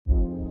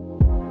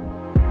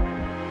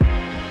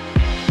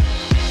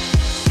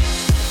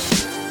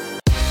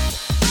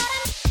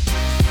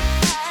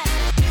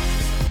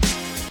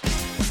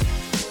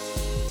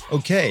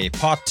Okay,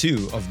 part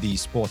 2 of the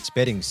sports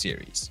betting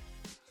series.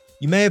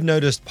 You may have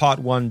noticed part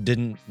 1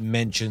 didn't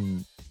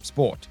mention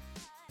sport.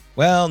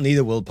 Well,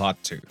 neither will part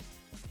 2.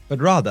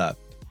 But rather,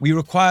 we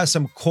require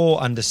some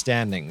core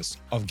understandings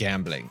of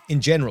gambling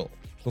in general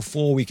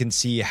before we can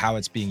see how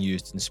it's being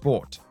used in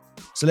sport.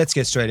 So let's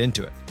get straight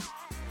into it.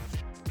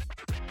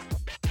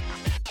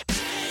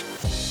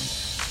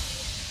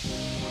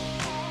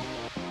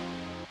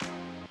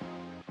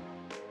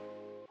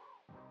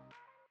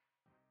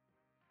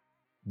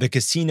 The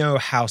casino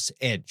house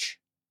edge.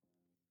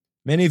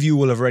 Many of you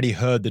will have already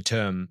heard the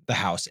term the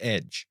house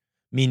edge,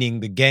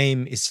 meaning the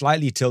game is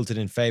slightly tilted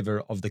in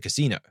favor of the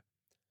casino.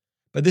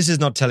 But this is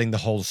not telling the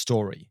whole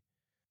story.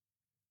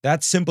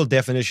 That simple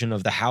definition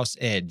of the house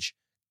edge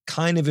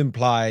kind of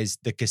implies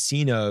the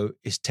casino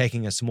is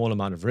taking a small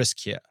amount of risk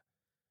here.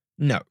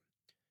 No.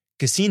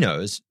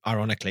 Casinos,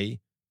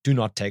 ironically, do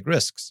not take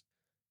risks.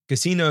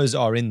 Casinos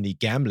are in the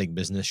gambling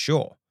business,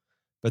 sure,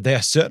 but they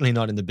are certainly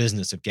not in the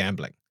business of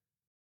gambling.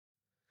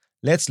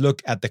 Let's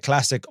look at the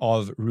classic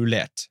of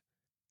roulette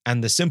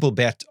and the simple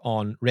bet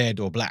on red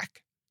or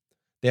black.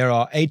 There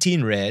are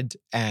 18 red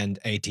and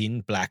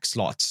 18 black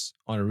slots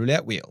on a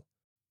roulette wheel.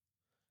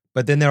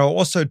 But then there are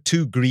also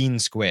 2 green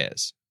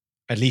squares,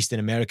 at least in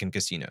American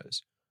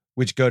casinos,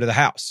 which go to the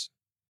house.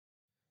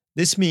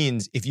 This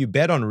means if you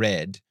bet on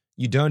red,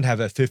 you don't have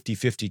a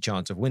 50-50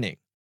 chance of winning.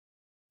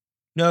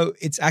 No,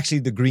 it's actually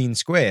the green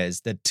squares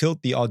that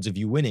tilt the odds of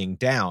you winning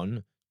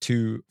down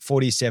to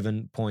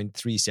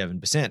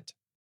 47.37%.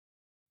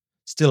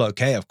 Still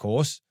okay, of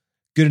course.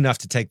 Good enough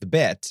to take the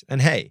bet,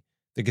 and hey,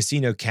 the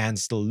casino can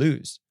still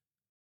lose.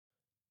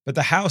 But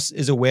the house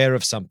is aware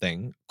of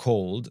something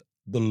called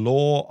the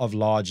law of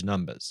large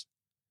numbers.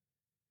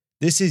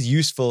 This is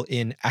useful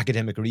in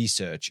academic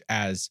research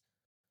as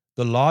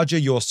the larger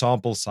your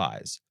sample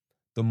size,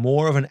 the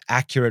more of an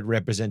accurate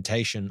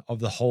representation of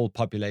the whole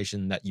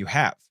population that you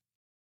have.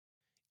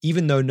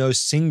 Even though no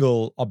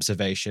single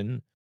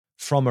observation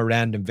from a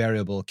random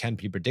variable can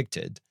be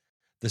predicted,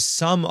 the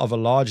sum of a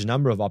large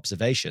number of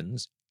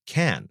observations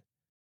can.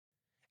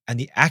 And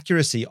the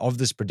accuracy of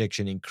this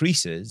prediction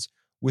increases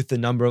with the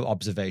number of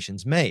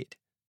observations made.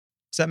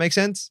 Does that make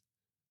sense?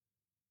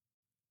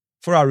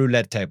 For our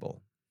roulette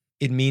table,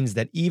 it means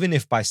that even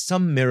if by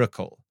some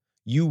miracle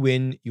you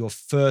win your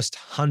first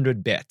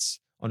 100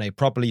 bets on a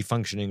properly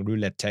functioning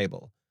roulette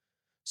table,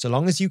 so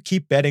long as you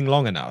keep betting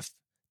long enough,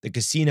 the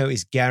casino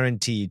is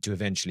guaranteed to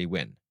eventually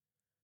win.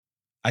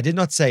 I did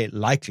not say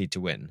likely to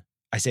win,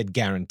 I said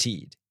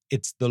guaranteed.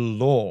 It's the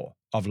law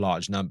of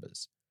large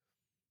numbers.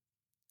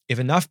 If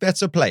enough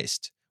bets are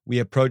placed, we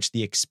approach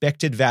the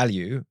expected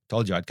value,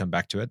 told you I'd come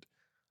back to it,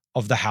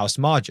 of the house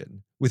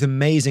margin with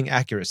amazing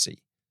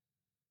accuracy.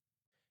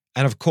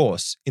 And of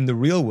course, in the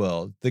real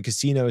world, the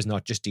casino is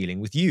not just dealing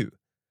with you.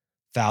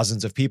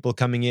 Thousands of people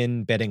coming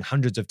in, betting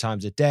hundreds of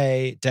times a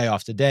day, day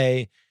after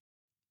day,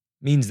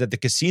 means that the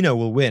casino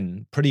will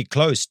win pretty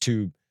close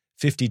to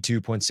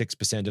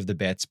 52.6% of the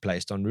bets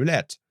placed on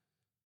roulette.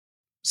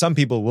 Some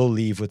people will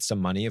leave with some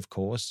money, of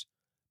course,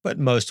 but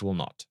most will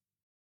not.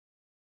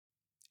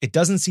 It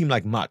doesn't seem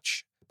like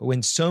much, but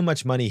when so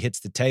much money hits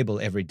the table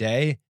every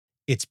day,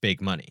 it's big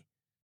money.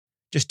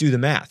 Just do the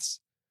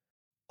maths.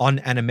 On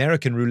an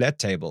American roulette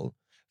table,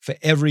 for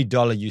every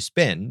dollar you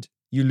spend,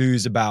 you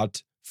lose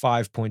about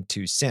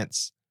 5.2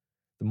 cents.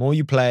 The more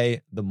you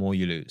play, the more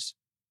you lose.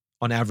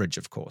 On average,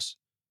 of course.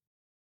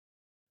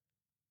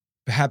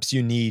 Perhaps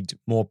you need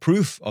more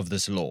proof of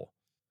this law.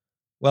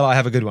 Well, I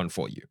have a good one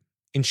for you.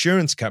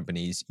 Insurance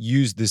companies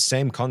use this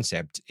same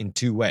concept in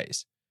 2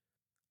 ways.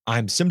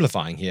 I'm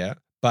simplifying here,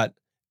 but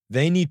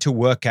they need to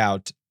work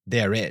out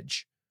their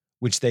edge,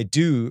 which they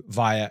do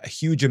via a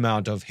huge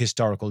amount of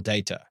historical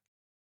data.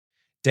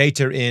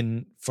 Data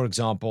in, for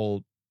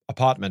example,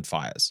 apartment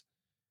fires.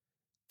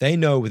 They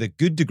know with a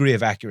good degree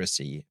of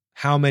accuracy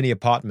how many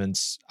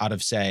apartments out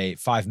of, say,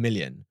 5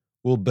 million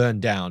will burn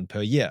down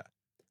per year.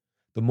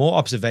 The more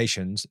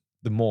observations,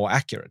 the more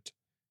accurate.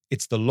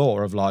 It's the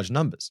law of large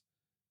numbers.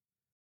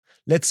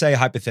 Let's say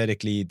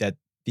hypothetically that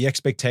the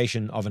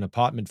expectation of an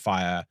apartment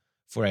fire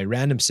for a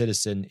random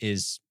citizen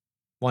is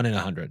 1 in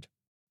 100.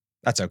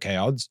 That's okay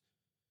odds.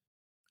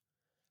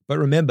 But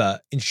remember,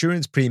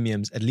 insurance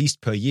premiums, at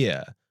least per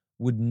year,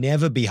 would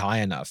never be high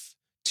enough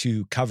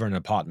to cover an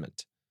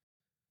apartment.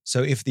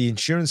 So if the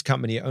insurance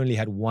company only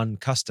had 1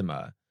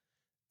 customer,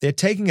 they're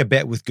taking a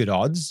bet with good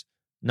odds.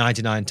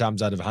 99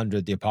 times out of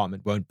 100, the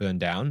apartment won't burn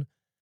down.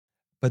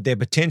 But their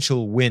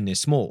potential win is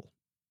small,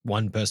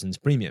 1 person's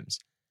premiums.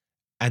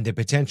 And their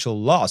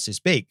potential loss is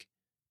big,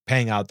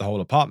 paying out the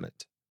whole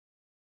apartment.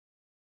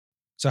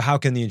 So how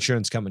can the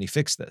insurance company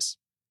fix this?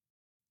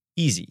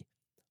 Easy.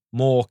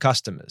 More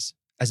customers,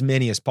 as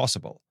many as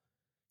possible.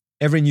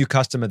 Every new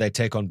customer they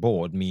take on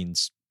board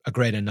means a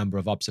greater number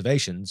of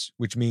observations,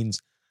 which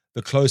means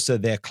the closer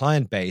their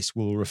client base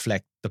will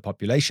reflect the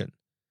population.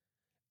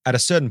 At a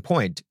certain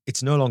point,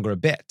 it's no longer a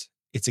bet.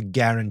 It's a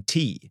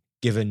guarantee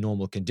given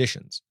normal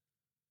conditions.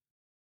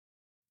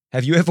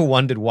 Have you ever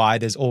wondered why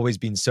there's always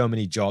been so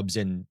many jobs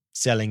in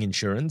selling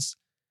insurance?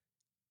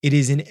 It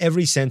is, in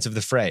every sense of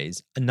the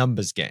phrase, a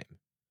numbers game.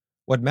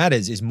 What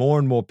matters is more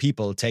and more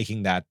people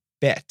taking that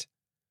bet.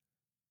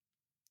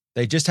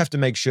 They just have to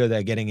make sure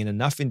they're getting in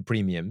enough in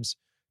premiums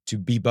to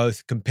be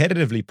both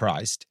competitively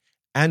priced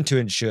and to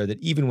ensure that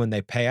even when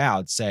they pay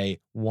out, say,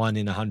 1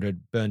 in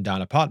 100 burned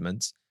down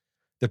apartments,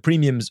 the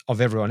premiums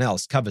of everyone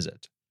else covers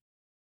it.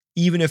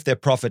 Even if their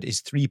profit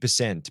is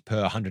 3%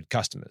 per 100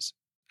 customers.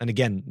 And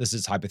again, this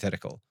is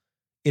hypothetical.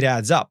 It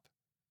adds up.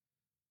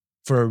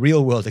 For a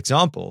real-world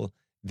example,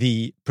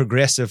 the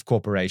Progressive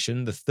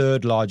Corporation, the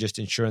third largest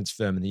insurance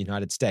firm in the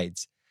United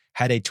States,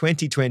 had a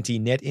 2020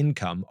 net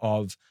income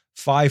of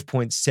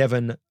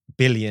 $5.7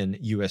 billion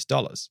US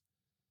dollars.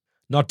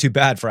 Not too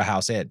bad for a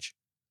house edge.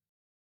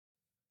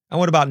 And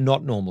what about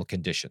not normal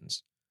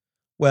conditions?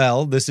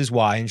 Well, this is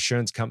why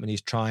insurance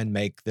companies try and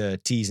make the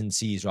T's and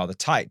C's rather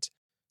tight.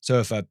 So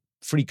if a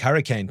freak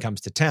hurricane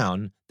comes to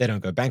town, they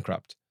don't go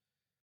bankrupt.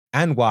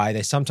 And why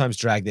they sometimes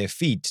drag their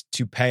feet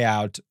to pay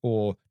out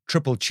or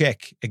triple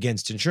check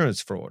against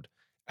insurance fraud,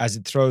 as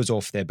it throws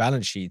off their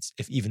balance sheets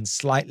if even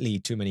slightly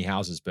too many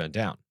houses burn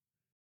down.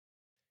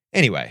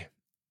 Anyway,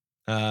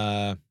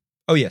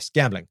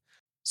 gambling.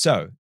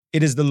 So,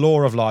 it is the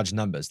law of large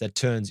numbers that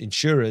turns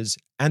insurers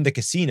and the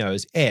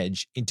casinos'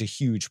 edge into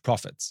huge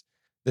profits.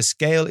 The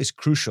scale is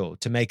crucial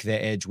to make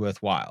their edge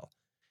worthwhile.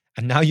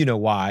 And now you know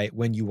why,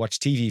 when you watch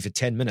TV for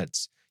 10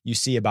 minutes, you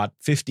see about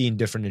 15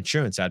 different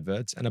insurance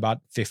adverts and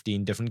about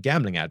 15 different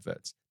gambling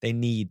adverts. They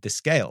need the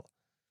scale.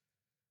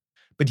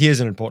 But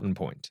here's an important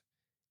point.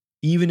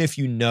 Even if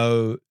you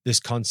know this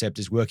concept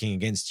is working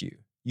against you,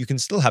 you can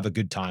still have a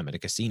good time at a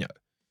casino.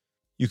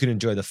 You can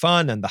enjoy the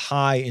fun and the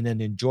high in an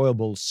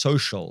enjoyable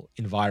social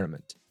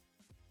environment.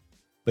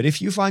 But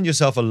if you find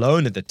yourself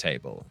alone at the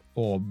table,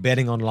 or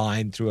betting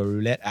online through a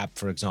roulette app,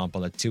 for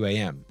example, at 2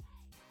 a.m.,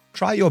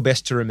 try your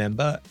best to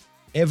remember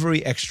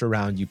every extra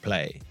round you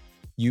play,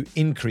 you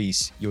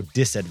increase your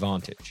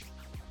disadvantage.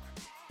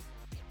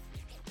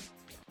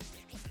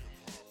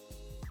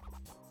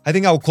 I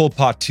think I'll call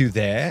part 2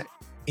 there.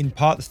 In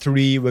part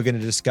 3, we're going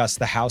to discuss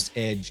the house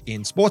edge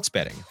in sports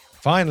betting.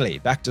 Finally,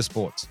 back to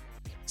sports.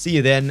 See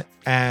you then,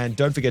 and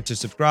don't forget to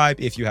subscribe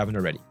if you haven't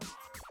already.